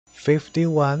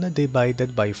51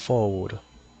 divided by 4.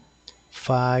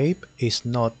 5 is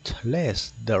not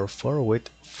less, therefore with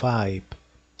 5.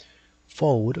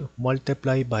 4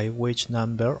 multiplied by which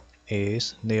number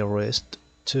is nearest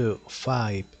to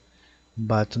 5,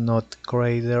 but not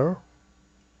greater?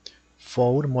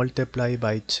 4 multiplied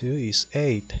by 2 is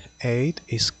 8. 8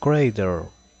 is greater.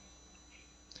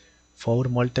 4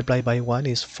 multiplied by 1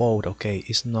 is 4. Okay,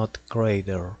 it's not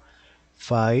greater.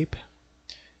 5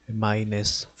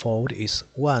 minus 4 is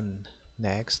 1.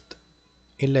 Next,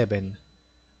 11.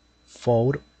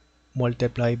 4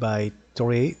 multiplied by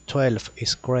 3, 12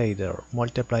 is greater.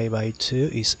 Multiplied by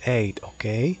 2 is 8.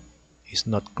 Okay, it's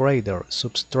not greater.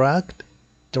 Subtract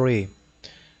 3.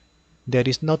 There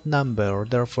is not number,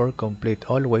 therefore complete.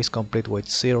 Always complete with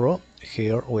 0.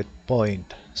 Here with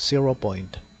point. 0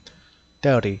 point.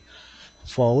 30.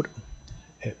 4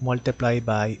 multiplied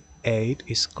by 8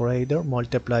 is greater.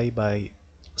 Multiplied by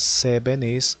 7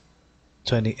 is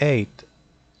 28.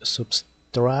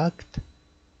 Subtract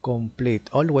complete.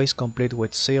 Always complete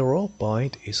with 0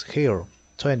 point is here.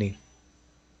 20.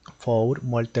 4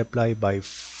 multiplied by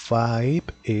 5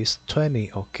 is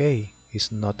 20. Okay,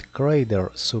 it's not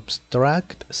greater.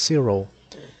 Subtract 0.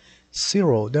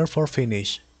 0, therefore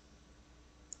finish.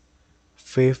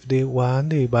 51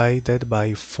 divided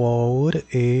by 4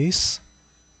 is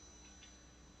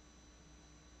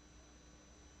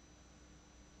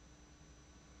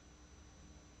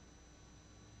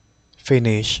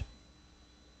finish.